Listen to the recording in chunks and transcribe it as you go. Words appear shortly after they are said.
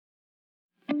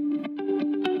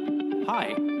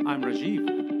Hi, I'm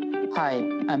Rajiv. Hi,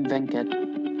 I'm Venkat.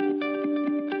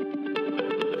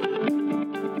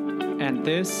 And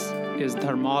this is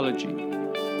Dharmology.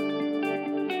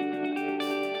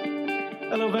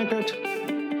 Hello, Venkat.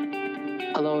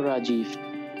 Hello, Rajiv.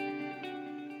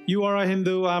 You are a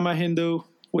Hindu, I'm a Hindu.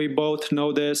 We both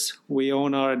know this. We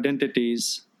own our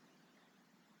identities.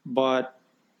 But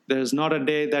there's not a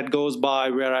day that goes by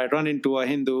where I run into a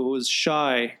Hindu who's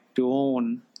shy to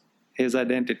own his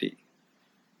identity,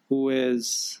 who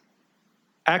is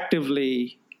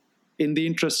actively in the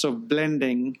interest of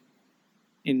blending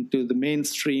into the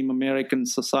mainstream American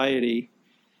society,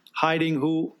 hiding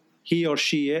who he or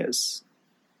she is.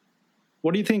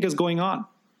 What do you think is going on?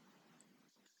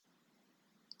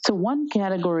 So, one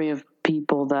category of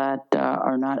people that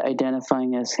are not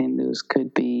identifying as Hindus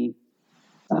could be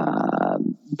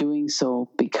doing so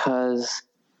because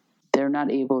they're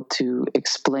not able to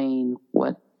explain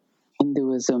what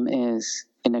Hinduism is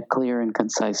in a clear and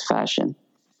concise fashion.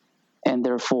 And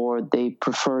therefore, they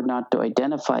prefer not to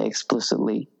identify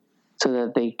explicitly so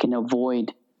that they can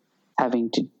avoid having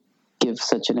to give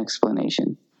such an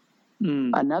explanation.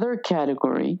 Another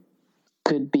category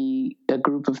could be a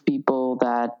group of people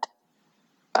that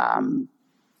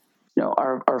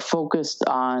are focused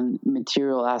on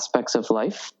material aspects of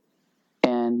life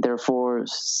and therefore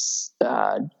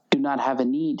do not have a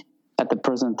need at the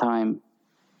present time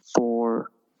for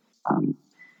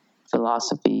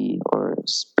philosophy or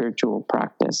spiritual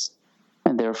practice,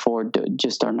 and therefore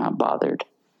just are not bothered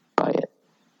by it.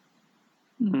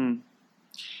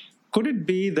 Could it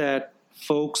be that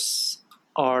folks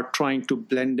are trying to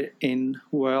blend in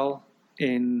well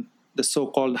in the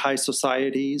so-called high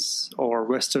societies or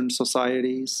Western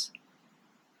societies,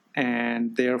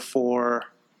 and therefore,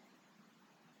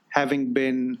 having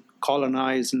been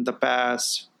colonized in the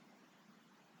past,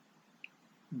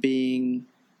 being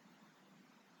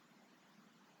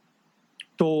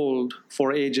told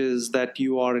for ages that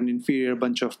you are an inferior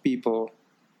bunch of people,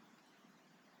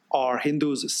 are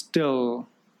Hindus still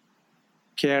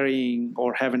carrying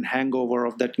or having hangover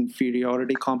of that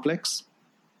inferiority complex?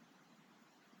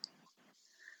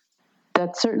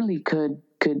 That certainly could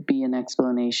be an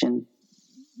explanation.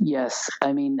 Yes,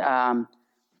 I mean,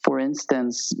 for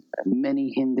instance,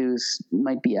 many Hindus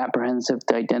might be apprehensive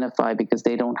to identify because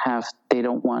they don't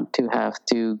want to have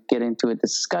to get into a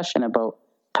discussion about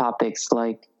topics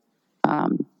like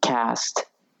caste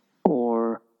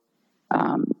or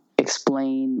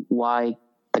explain why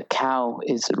the cow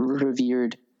is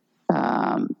revered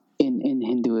in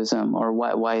Hinduism or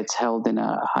why it's held in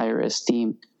a higher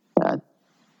esteem.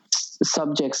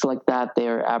 Subjects like that,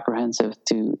 they're apprehensive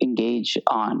to engage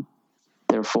on.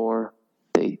 Therefore,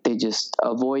 they just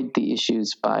avoid the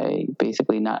issues by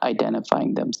basically not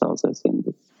identifying themselves as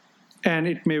Hindu. And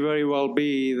it may very well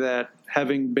be that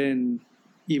having been,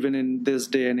 even in this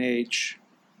day and age,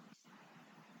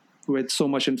 with so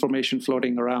much information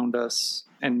floating around us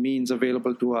and means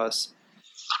available to us,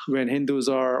 when Hindus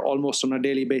are almost on a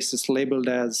daily basis labeled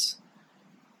as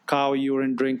cow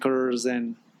urine drinkers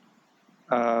and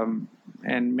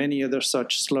many other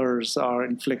such slurs are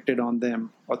inflicted on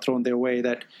them or thrown their way,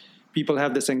 that people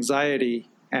have this anxiety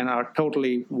and are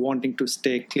totally wanting to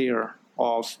stay clear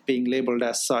of being labeled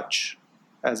as such,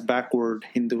 as backward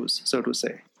Hindus, so to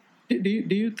say. Do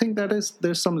you think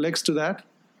there's some legs to that?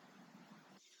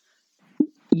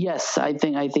 Yes, I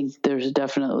think there's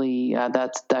definitely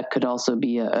that could also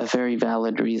be a very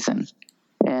valid reason,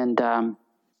 and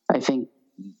I think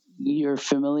you're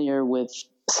familiar with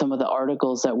some of the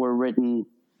articles that were written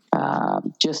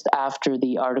just after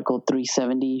the Article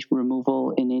 370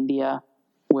 removal in India,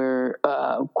 where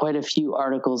quite a few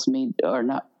articles made, or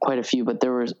not quite a few, but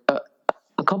there was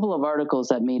a couple of articles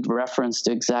that made reference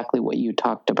to exactly what you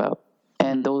talked about,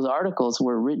 and those articles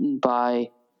were written by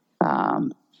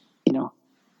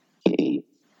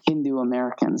Hindu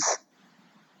Americans.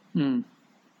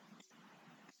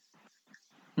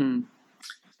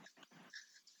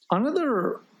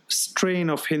 Another strain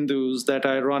of Hindus that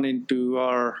I run into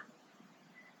are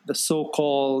the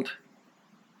so-called,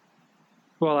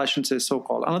 well, I shouldn't say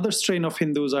so-called. Another strain of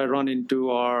Hindus I run into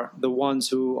are the ones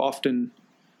who often,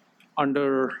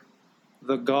 under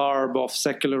the garb of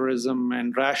secularism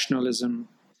and rationalism,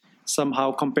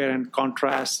 somehow compare and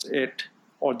contrast it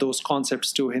or those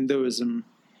concepts to Hinduism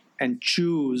and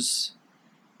choose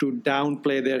to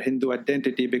downplay their Hindu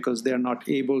identity because they're not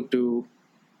able to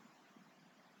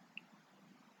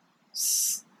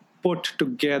put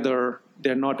together,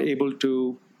 they're not able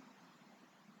to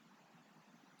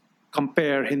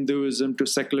compare Hinduism to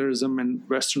secularism and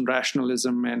Western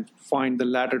rationalism and find the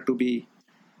latter to be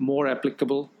more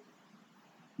applicable,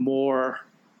 more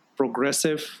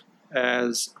progressive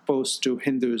as opposed to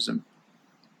Hinduism.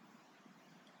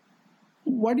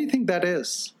 Why do you think that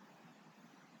is?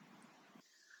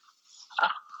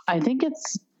 I think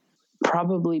it's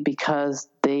probably because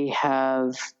they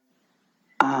have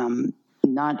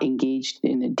not engaged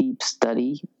in a deep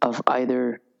study of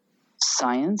either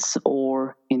science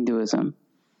or Hinduism,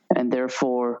 and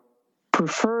therefore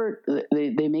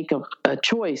they make a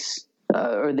choice,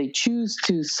 or they choose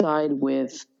to side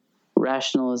with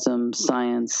rationalism,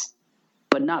 science,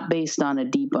 but not based on a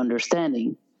deep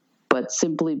understanding, but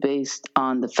simply based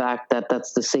on the fact that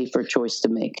that's the safer choice to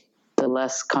make, the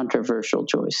less controversial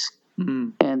choice. Mm-hmm.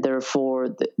 And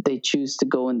therefore they choose to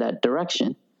go in that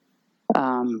direction.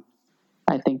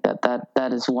 I think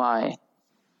that is why.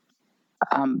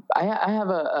 I have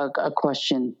a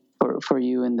question for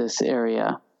you in this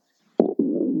area.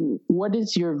 What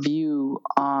is your view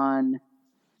on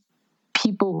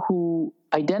people who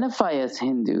identify as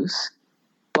Hindus,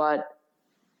 but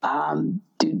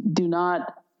do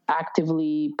not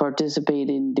actively participate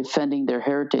in defending their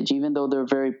heritage, even though they're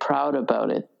very proud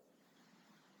about it?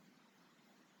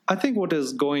 I think what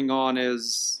is going on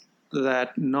is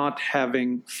that not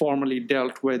having formally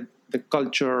dealt with the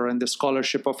culture and the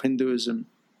scholarship of Hinduism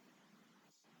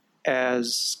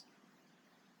as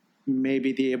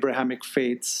maybe the Abrahamic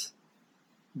faiths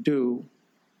do,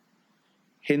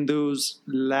 Hindus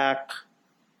lack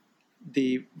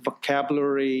the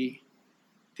vocabulary,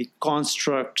 the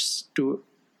constructs to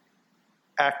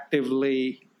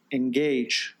actively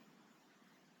engage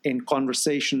in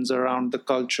conversations around the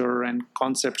culture and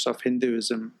concepts of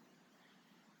Hinduism.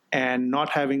 And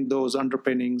not having those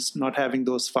underpinnings, not having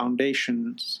those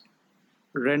foundations,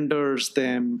 renders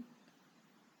them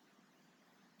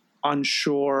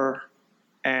unsure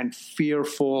and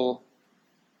fearful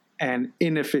and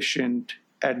inefficient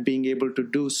at being able to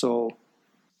do so.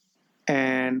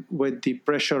 And with the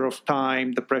pressure of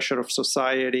time, the pressure of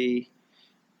society,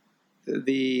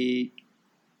 and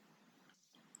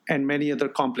many other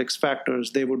complex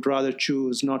factors, they would rather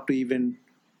choose not to even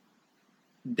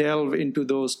delve into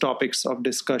those topics of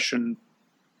discussion,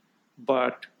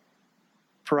 but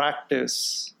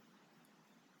practice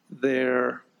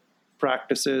their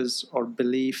practices or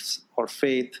beliefs or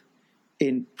faith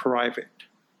in private.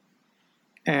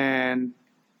 And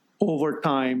over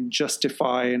time,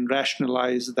 justify and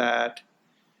rationalize that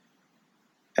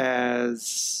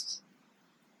as,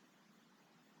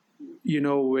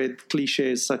 with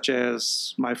cliches such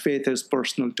as, my faith is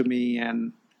personal to me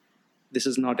and this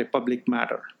is not a public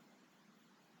matter.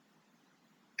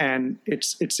 And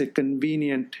it's a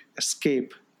convenient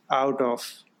escape out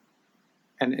of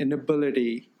an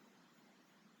inability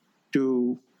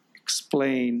to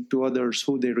explain to others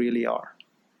who they really are,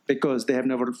 because they have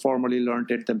never formally learned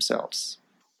it themselves.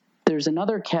 There's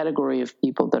another category of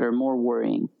people that are more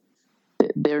worrying.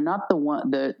 They're not the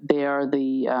one. They are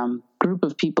the group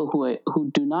of people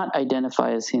who do not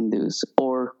identify as Hindus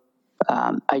or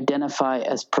identify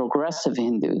as progressive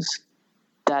Hindus,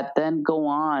 that then go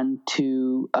on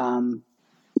to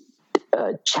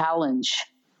challenge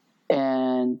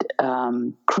and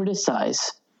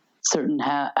criticize certain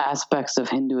aspects of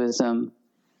Hinduism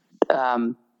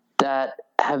that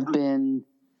have been,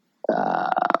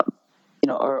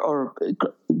 or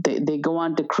they go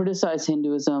on to criticize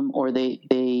Hinduism, or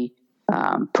they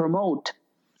promote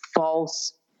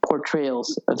false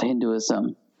portrayals of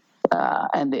Hinduism.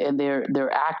 And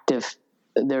they're active.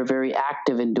 They're very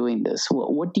active in doing this.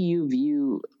 What do you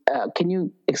view? Can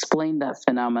you explain that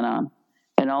phenomenon,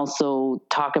 and also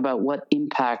talk about what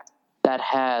impact that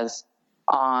has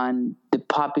on the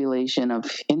population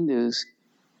of Hindus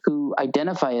who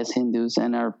identify as Hindus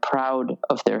and are proud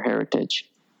of their heritage?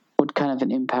 What kind of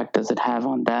an impact does it have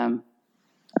on them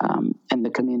and the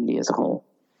community as a whole?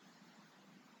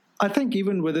 I think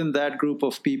even within that group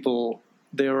of people,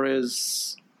 there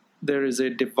is a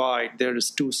divide. There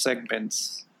is two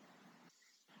segments.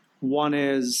 One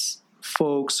is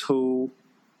folks who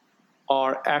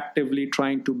are actively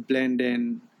trying to blend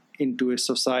into a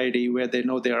society where they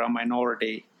know they are a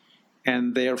minority,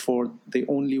 and therefore the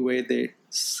only way they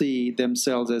see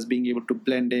themselves as being able to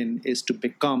blend in is to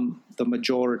become the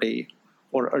majority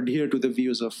or adhere to the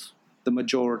views of the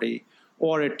majority,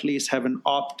 or at least have an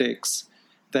optics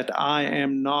that I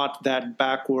am not that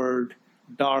backward,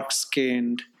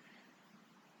 dark-skinned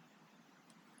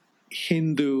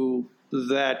Hindu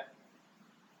that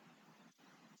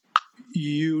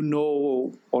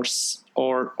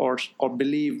or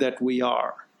believe that we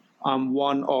are. I'm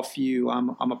one of you.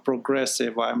 I'm a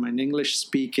progressive. I'm an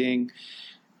English-speaking,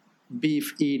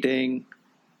 beef-eating,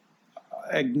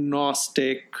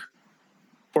 agnostic,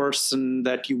 person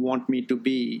that you want me to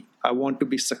be. I want to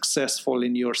be successful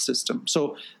in your system.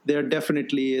 So there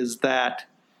definitely is that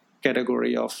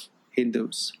category of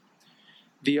Hindus.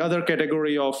 The other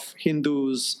category of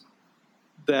Hindus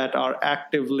that are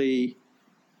actively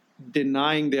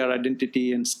denying their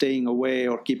identity and staying away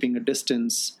or keeping a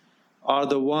distance are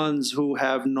the ones who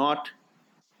have not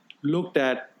looked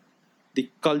at the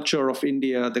culture of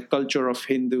India, the culture of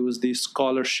Hindus, the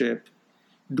scholarship,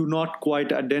 do not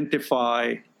quite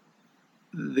identify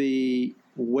the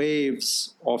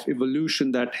waves of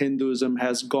evolution that Hinduism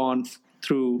has gone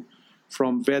through,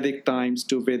 from Vedic times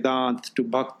to Vedanta to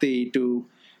Bhakti, to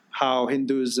how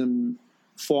Hinduism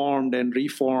formed and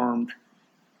reformed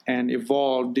and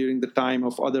evolved during the time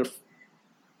of other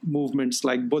movements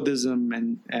like Buddhism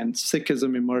and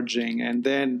Sikhism emerging, and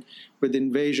then with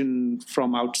invasion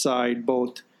from outside,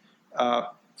 both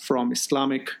from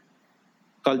Islamic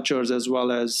cultures as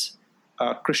well as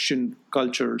Christian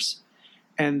cultures.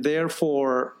 And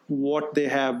therefore, what they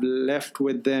have left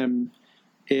with them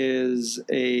is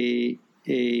a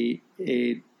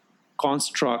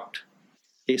construct,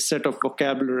 a set of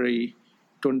vocabulary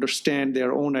to understand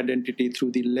their own identity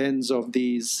through the lens of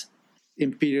these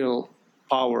imperial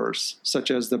powers, such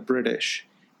as the British.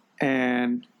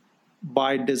 And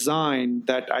by design,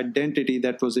 that identity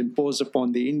that was imposed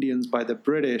upon the Indians by the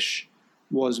British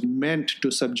was meant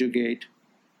to subjugate.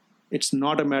 It's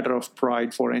not a matter of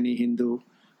pride for any Hindu,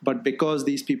 but because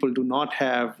these people do not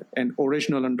have an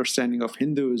original understanding of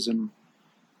Hinduism,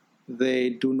 they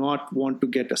do not want to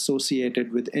get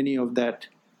associated with any of that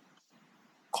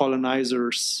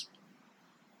colonizers'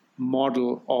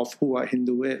 model of who a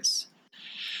Hindu is.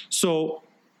 So,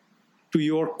 to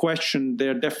your question,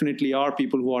 there definitely are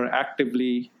people who are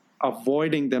actively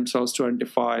avoiding themselves to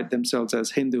identify themselves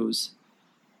as Hindus.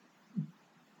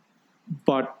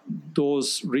 But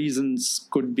those reasons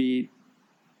could be,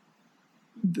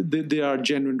 they are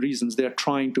genuine reasons. They're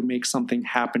trying to make something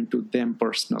happen to them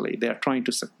personally. They're trying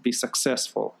to be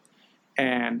successful.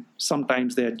 And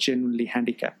sometimes they're genuinely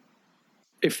handicapped.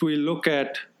 If we look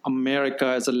at America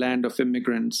as a land of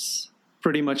immigrants,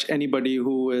 pretty much anybody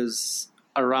who is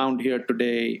around here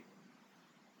today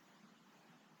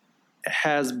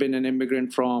has been an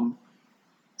immigrant from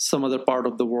some other part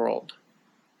of the world.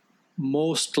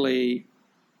 Mostly,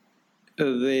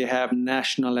 they have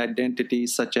national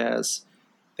identities, such as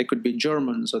they could be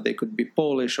Germans, or they could be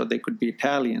Polish, or they could be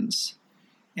Italians.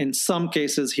 In some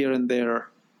cases, here and there,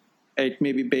 it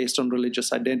may be based on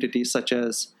religious identities, such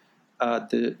as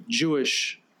the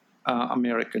Jewish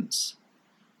Americans.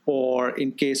 Or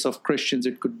in case of Christians,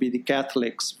 it could be the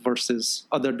Catholics versus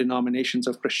other denominations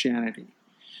of Christianity.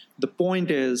 The point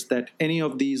is that any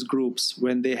of these groups,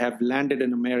 when they have landed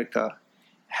in America,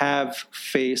 have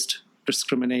faced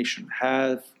discrimination,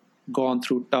 have gone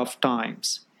through tough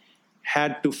times,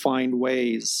 had to find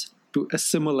ways to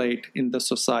assimilate in the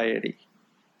society,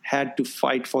 had to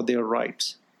fight for their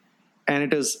rights. And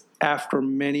it is after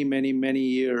many, many, many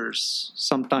years,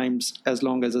 sometimes as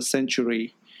long as a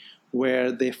century,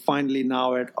 where they finally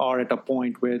now are at a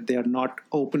point where they are not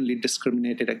openly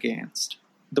discriminated against.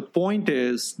 The point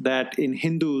is that in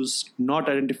Hindus not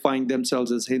identifying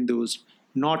themselves as Hindus,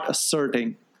 not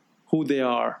asserting who they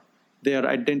are, their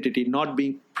identity, not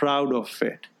being proud of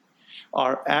it,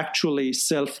 are actually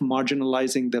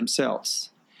self-marginalizing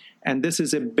themselves. And this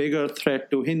is a bigger threat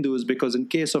to Hindus, because in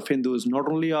case of Hindus, not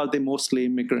only are they mostly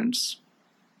immigrants,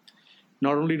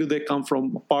 not only do they come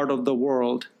from a part of the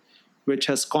world which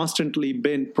has constantly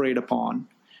been preyed upon,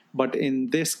 but in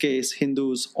this case,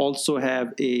 Hindus also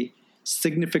have a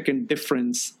significant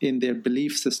difference in their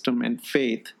belief system and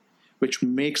faith, which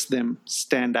makes them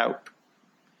stand out.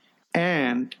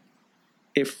 And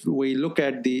if we look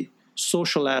at the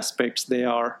social aspects, they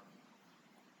are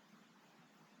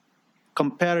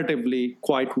comparatively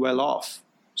quite well off.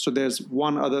 So there's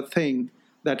one other thing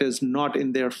that is not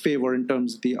in their favor in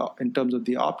terms of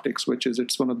the optics, which is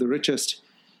it's one of the richest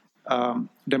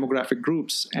demographic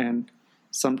groups, and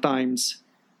sometimes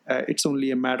it's only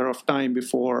a matter of time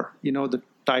before the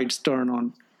tides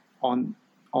turn on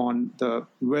the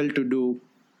well-to-do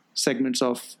segments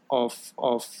of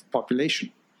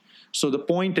population. So the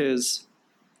point is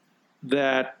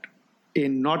that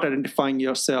in not identifying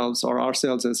yourselves or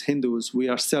ourselves as Hindus, we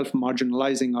are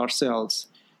self-marginalizing ourselves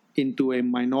into a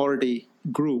minority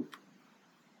group,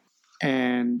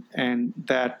 and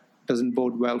that doesn't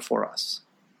bode well for us.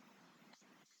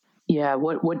 Yeah,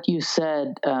 what you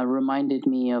said reminded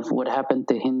me of what happened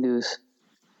to Hindus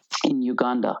in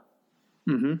Uganda.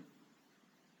 Mm-hmm.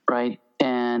 Right?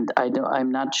 And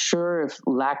I'm not sure if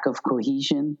lack of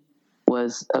cohesion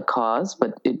was a cause,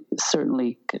 but it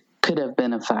certainly could have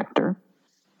been a factor.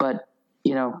 but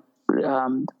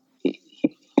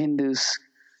Hindus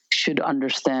should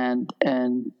understand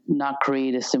and not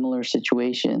create a similar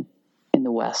situation in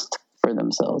the West for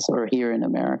themselves or here in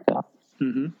America.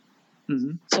 Mm-hmm.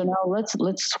 Mm-hmm. So now let's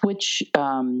switch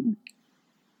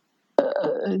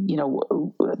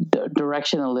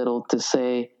direction a little to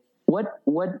say what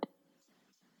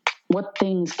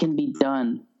things can be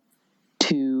done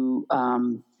to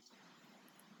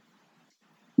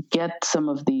get some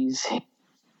of these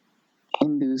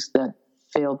Hindus that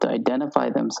fail to identify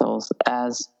themselves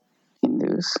as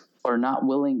Hindus or not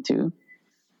willing to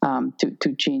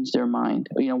change their mind.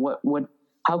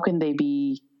 How can they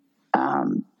be?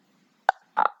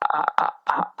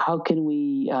 How can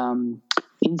we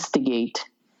instigate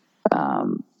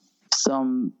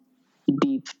some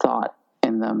deep thought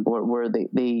in them where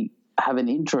they have an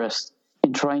interest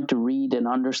in trying to read and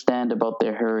understand about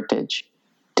their heritage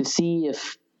to see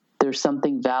if there's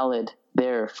something valid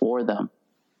there for them?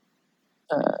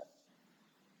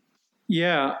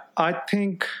 Yeah, I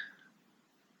think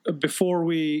before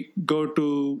we go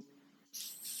to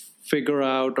figure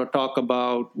out or talk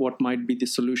about what might be the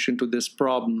solution to this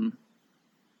problem,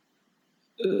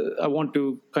 I want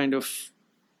to kind of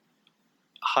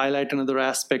highlight another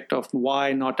aspect of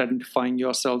why not identifying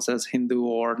yourselves as Hindu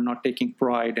or not taking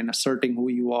pride in asserting who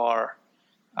you are,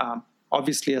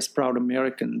 obviously as proud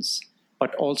Americans,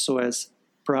 but also as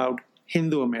proud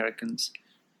Hindu Americans.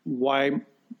 Why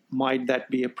might that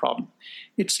be a problem?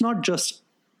 It's not just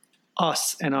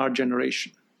us and our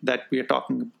generation that we are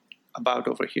talking about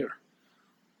over here.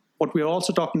 What we are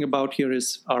also talking about here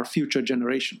is our future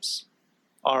generations,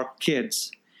 our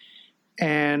kids.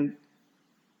 And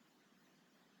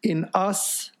in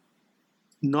us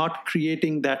not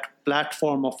creating that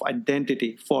platform of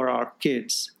identity for our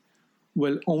kids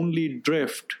will only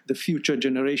drift the future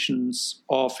generations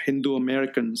of Hindu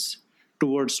Americans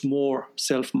towards more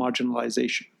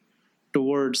self-marginalization,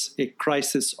 towards a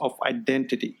crisis of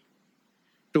identity,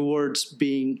 towards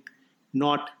being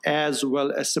not as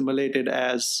well assimilated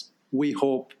as we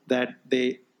hope that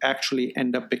they actually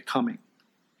end up becoming.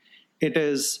 It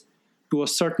is, to a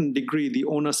certain degree, the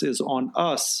onus is on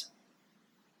us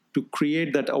to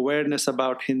create that awareness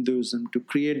about Hinduism, to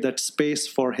create that space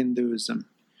for Hinduism,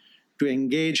 to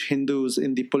engage Hindus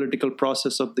in the political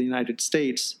process of the United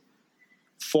States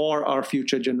for our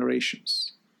future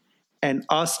generations. And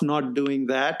us not doing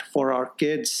that for our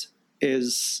kids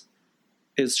is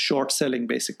short selling,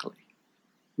 basically.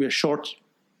 We're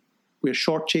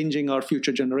shortchanging our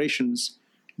future generations,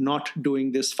 not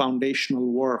doing this foundational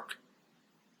work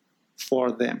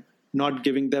for them, not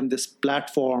giving them this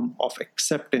platform of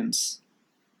acceptance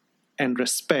and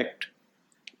respect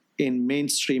in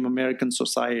mainstream American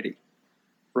society,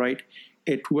 right?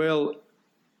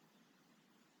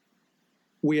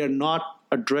 We are not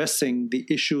addressing the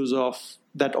issues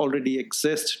that already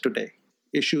exist today,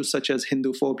 issues such as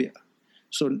Hindu phobia.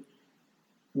 So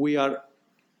we are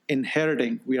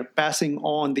passing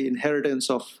on the inheritance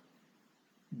of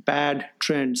bad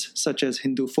trends such as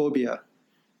Hindu phobia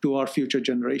to our future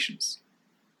generations.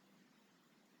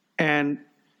 And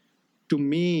to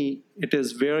me, it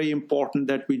is very important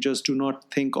that we just do not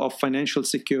think of financial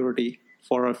security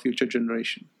for our future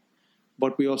generation,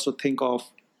 but we also think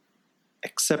of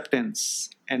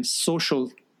acceptance and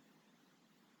social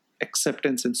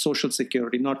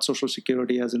security, not social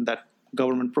security as in that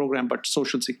government program, but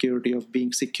social security of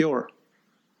being secure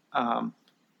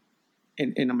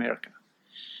in America.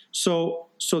 So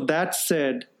that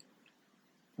said,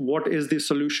 what is the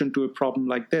solution to a problem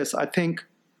like this? I think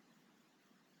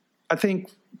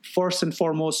first and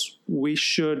foremost, we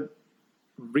should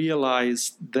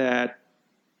realize that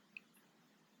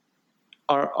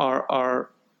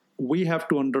we have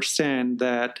to understand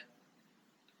that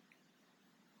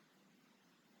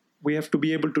we have to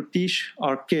be able to teach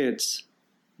our kids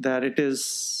that it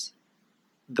is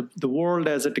the world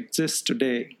as it exists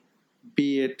today,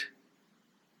 be it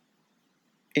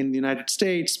in the United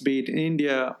States, be it in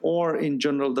India, or in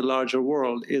general the larger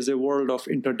world, is a world of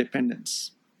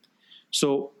interdependence.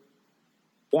 So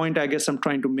point I guess I'm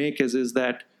trying to make is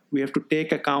that we have to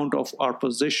take account of our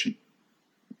position,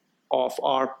 of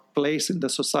our place in the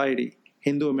society.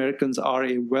 Hindu Americans are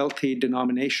a wealthy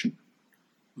denomination,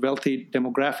 wealthy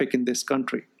demographic in this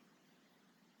country.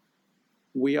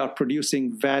 We are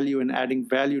producing value and adding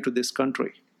value to this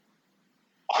country.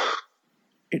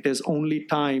 It is only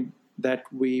time that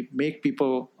we make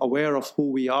people aware of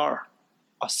who we are,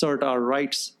 assert our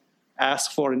rights,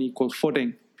 ask for an equal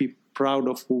footing, be proud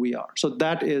of who we are. So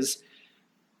that is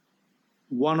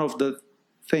one of the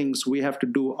things we have to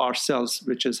do ourselves,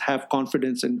 which is have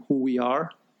confidence in who we are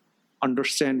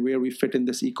understand where we fit in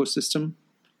this ecosystem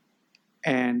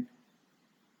and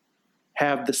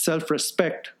have the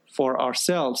self-respect for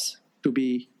ourselves to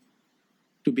be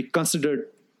considered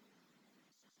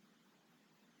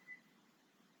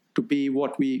to be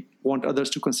what we want others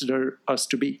to consider us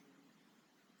to be.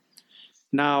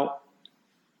 Now,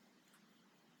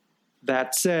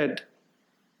 that said,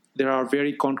 there are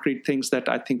very concrete things that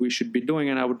I think we should be doing,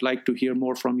 and I would like to hear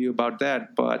more from you about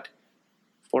that. But,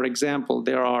 for example,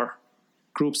 there are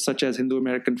groups such as Hindu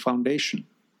American Foundation.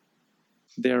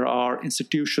 There are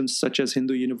institutions such as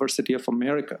Hindu University of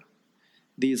America.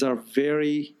 These are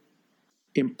very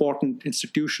important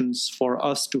institutions for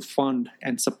us to fund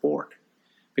and support,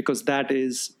 because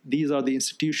these are the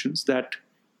institutions that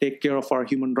take care of our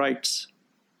human rights,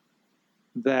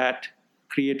 that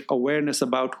create awareness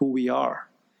about who we are,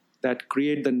 that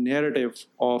create the narrative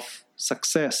of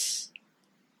success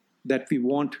that we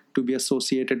want to be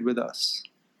associated with us,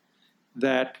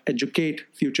 that educate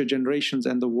future generations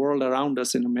and the world around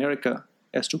us in America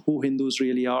as to who Hindus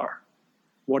really are,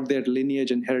 what their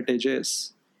lineage and heritage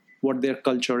is, what their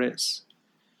culture is.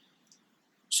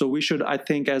 So we should, I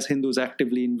think, as Hindus,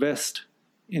 actively invest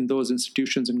in those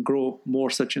institutions and grow more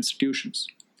such institutions.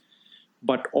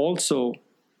 But also,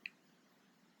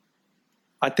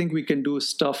 I think we can do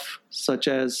stuff such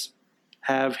as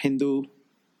have Hindu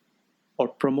or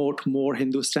promote more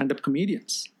Hindu stand-up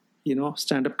comedians.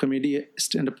 Stand-up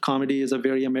comedy is a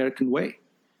very American way.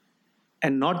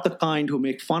 And not the kind who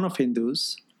make fun of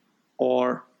Hindus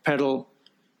or peddle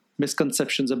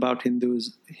misconceptions about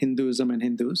Hinduism and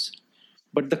Hindus,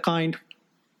 but the kind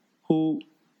who,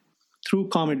 through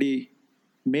comedy,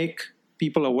 make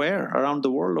people aware around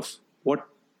the world of what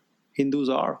Hindus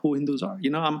are, who Hindus are.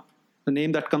 The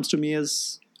name that comes to me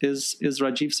is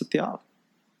Rajiv Satyal.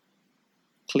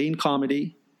 Clean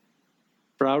comedy,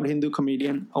 proud Hindu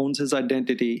comedian, owns his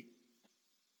identity,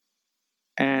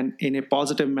 and in a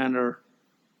positive manner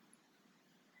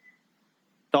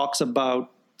talks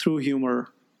about, through humor,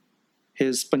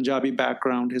 his Punjabi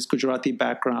background, his Gujarati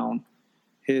background,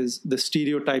 the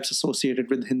stereotypes associated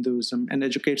with Hinduism, and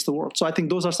educates the world. So I think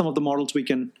those are some of the models we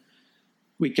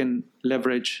can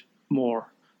leverage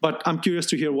more. But I'm curious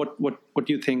to hear what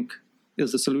you think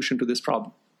is the solution to this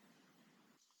problem.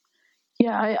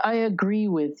 Yeah, I agree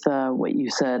with what you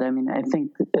said. I mean, I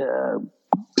think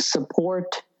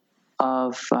support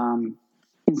of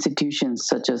institutions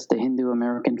such as the Hindu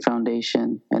American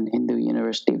Foundation and Hindu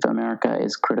University of America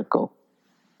is critical.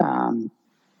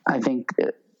 I think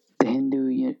the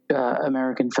Hindu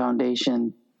American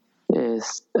Foundation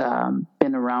has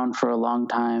been around for a long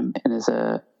time and is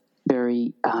a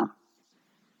very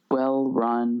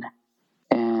well-run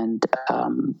and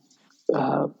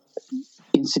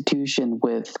institution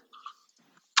with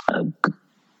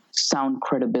sound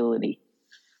credibility.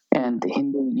 And the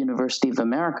Hindu University of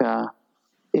America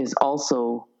is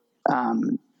also,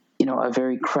 a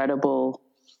very credible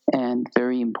and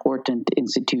very important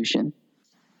institution.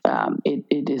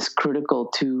 It is critical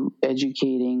to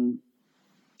educating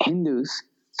Hindus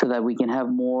so that we can have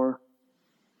more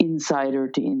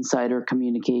insider-to-insider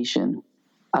communication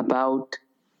about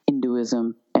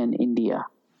Hinduism and India.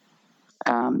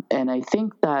 And I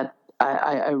think that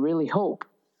I really hope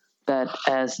that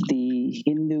as the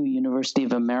Hindu University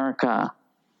of America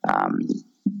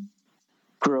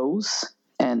grows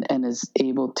and is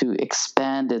able to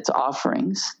expand its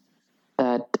offerings,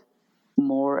 that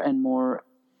more and more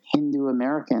Hindu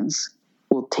Americans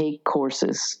will take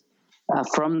courses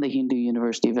from the Hindu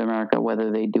University of America, whether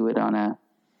they do it on a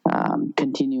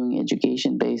continuing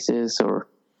education basis or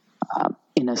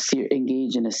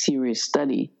engage in a serious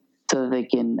study, so that they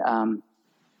can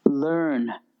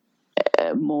learn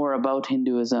more about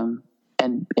Hinduism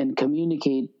and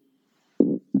communicate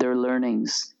their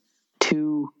learnings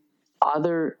to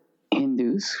other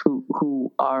Hindus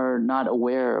who are not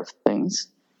aware of things,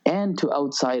 and to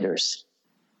outsiders,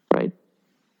 right?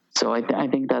 So I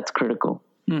think that's critical.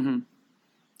 Mm-hmm.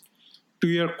 To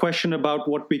your question about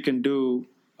what we can do,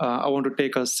 I want to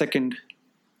take a second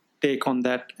take on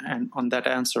that and on that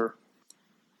answer.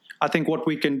 I think what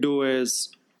we can do is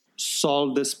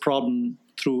solve this problem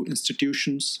through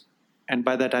institutions. And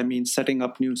by that, I mean setting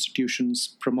up new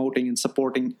institutions, promoting and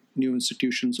supporting new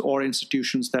institutions or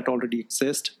institutions that already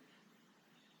exist.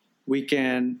 We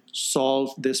can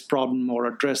solve this problem or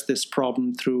address this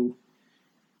problem through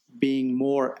being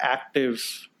more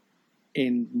active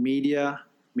in media,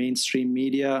 mainstream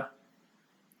media,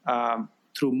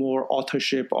 through more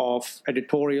authorship of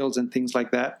editorials and things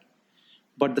like that.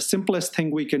 But the simplest thing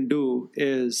we can do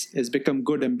is become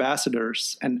good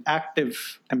ambassadors and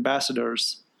active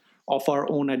ambassadors of our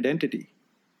own identity.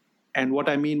 And what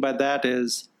I mean by that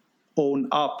is own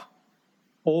up,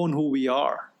 own who we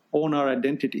are, own our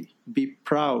identity, be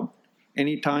proud.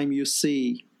 Anytime you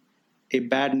see a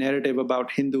bad narrative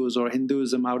about Hindus or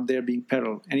Hinduism out there being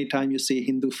peddled, anytime you see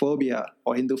Hindu phobia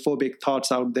or Hindu-phobic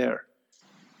thoughts out there,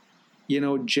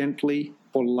 gently,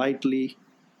 politely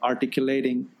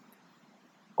articulating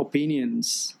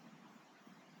opinions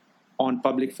on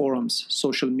public forums,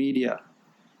 social media.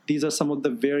 These are some of the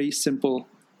very simple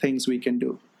things we can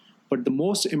do. But the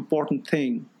most important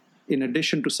thing, in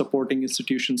addition to supporting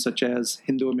institutions such as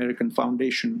Hindu American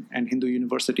Foundation and Hindu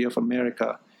University of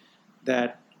America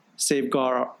that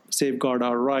safeguard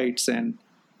our rights and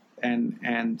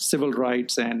civil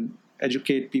rights and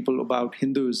educate people about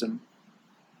Hinduism,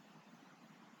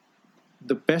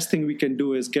 the best thing we can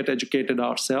do is get educated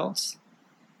ourselves,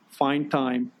 find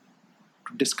time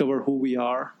to discover who we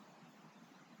are,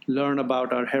 learn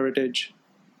about our heritage,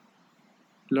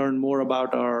 learn more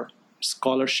about our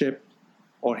scholarship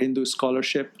or Hindu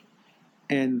scholarship,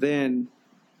 and then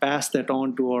pass that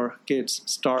on to our kids,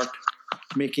 start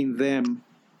making them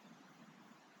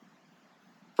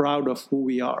proud of who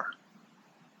we are.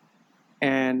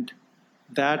 And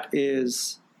that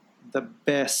is the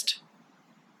best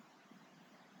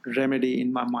remedy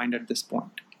in my mind at this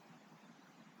point.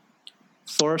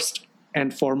 First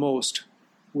and foremost,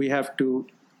 we have to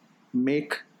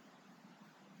make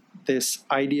this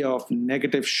idea of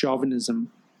negative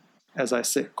chauvinism, as I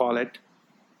call it,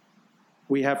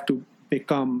 we have to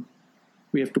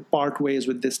part ways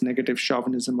with this negative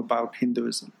chauvinism about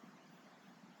Hinduism,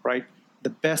 right? The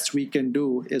best we can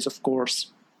do is, of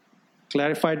course,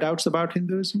 clarify doubts about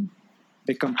Hinduism,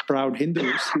 become proud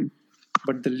Hindus,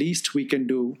 but the least we can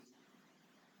do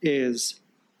is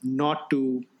not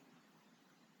to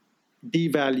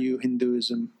devalue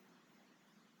Hinduism,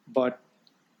 but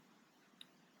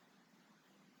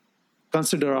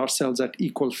consider ourselves at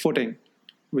equal footing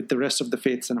with the rest of the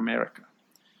faiths in America.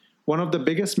 One of the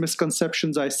biggest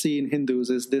misconceptions I see in Hindus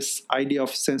is this idea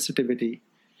of sensitivity,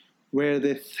 where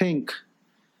they think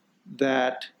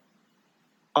that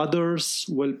others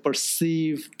will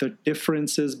perceive the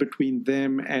differences between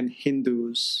them and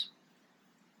Hindus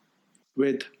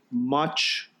with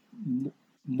much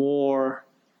more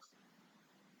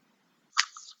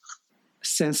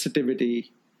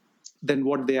sensitivity than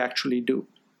what they actually do.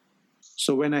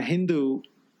 So when a Hindu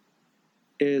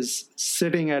is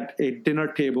sitting at a dinner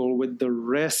table with the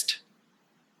rest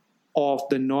of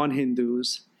the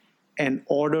non-Hindus and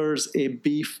orders a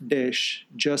beef dish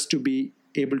just to be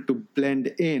able to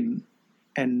blend in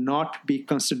and not be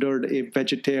considered a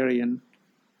vegetarian,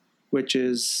 which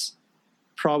is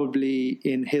probably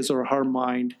in his or her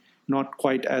mind not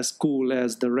quite as cool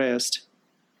as the rest,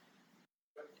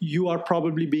 you are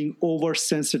probably being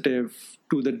oversensitive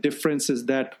to the differences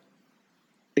that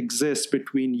exist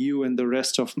between you and the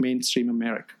rest of mainstream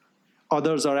America.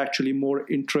 Others are actually more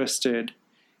interested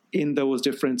in those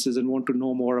differences and want to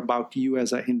know more about you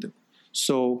as a Hindu.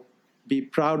 So be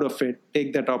proud of it,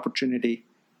 take that opportunity,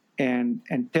 and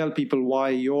tell people why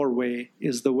your way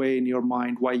is the way in your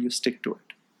mind, why you stick to it.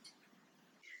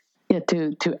 Yeah,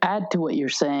 to add to what you're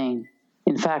saying,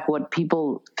 in fact, what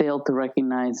people fail to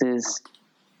recognize is,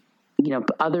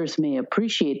 others may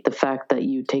appreciate the fact that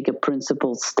you take a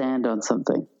principled stand on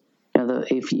something.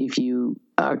 If you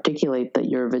articulate that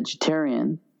you're a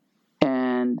vegetarian,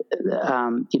 and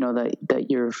that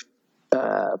your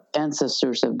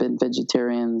ancestors have been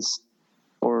vegetarians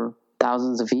for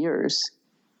thousands of years,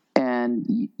 and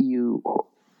you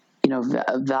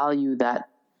value that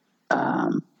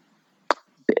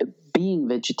being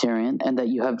vegetarian, and that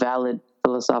you have valid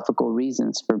philosophical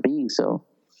reasons for being so,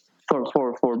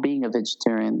 for being a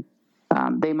vegetarian,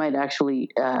 they might actually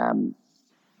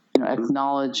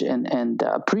acknowledge and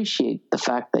appreciate the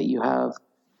fact that you have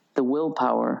the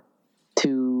willpower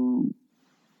to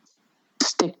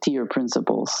stick to your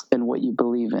principles and what you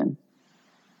believe in.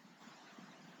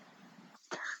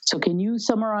 So can you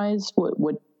summarize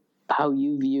how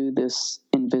you view this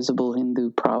invisible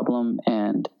Hindu problem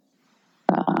and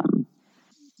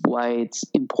why it's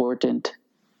important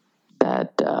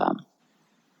that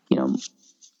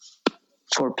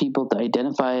for people to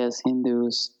identify as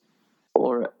Hindus,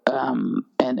 or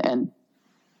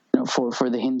for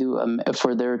the Hindu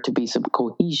for there to be some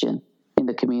cohesion in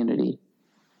the community?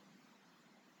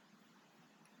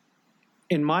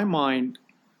 In my mind,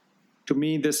 to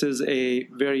me, this is a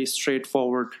very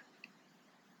straightforward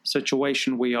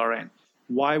situation we are in.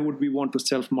 Why would we want to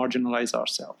self-marginalize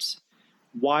ourselves?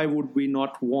 Why would we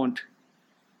not want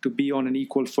to be on an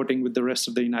equal footing with the rest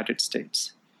of the United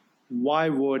States? Why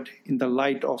would, in the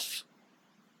light of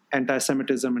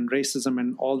anti-Semitism and racism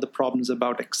and all the problems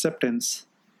about acceptance,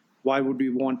 why would we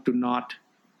want to not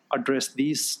address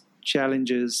these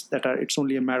challenges it's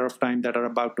only a matter of time that are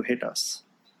about to hit us?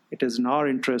 It is in our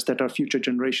interest that our future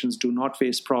generations do not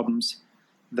face problems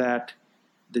that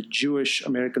the Jewish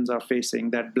Americans are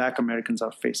facing, that Black Americans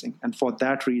are facing. And for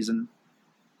that reason,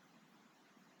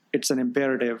 it's an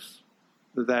imperative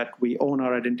that we own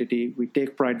our identity, we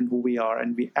take pride in who we are,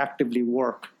 and we actively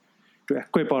work to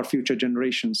equip our future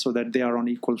generations so that they are on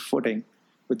equal footing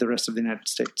with the rest of the United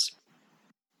States.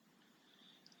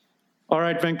 All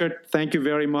right, Venkat, thank you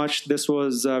very much. This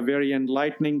was very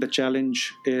enlightening. The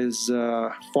challenge is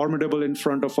formidable in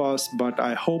front of us, but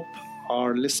I hope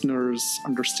our listeners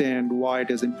understand why it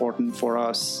is important for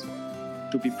us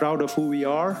to be proud of who we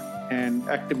are and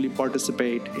actively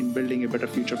participate in building a better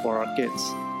future for our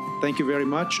kids. Thank you very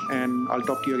much, and I'll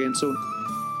talk to you again soon.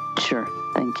 Sure.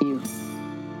 Thank you.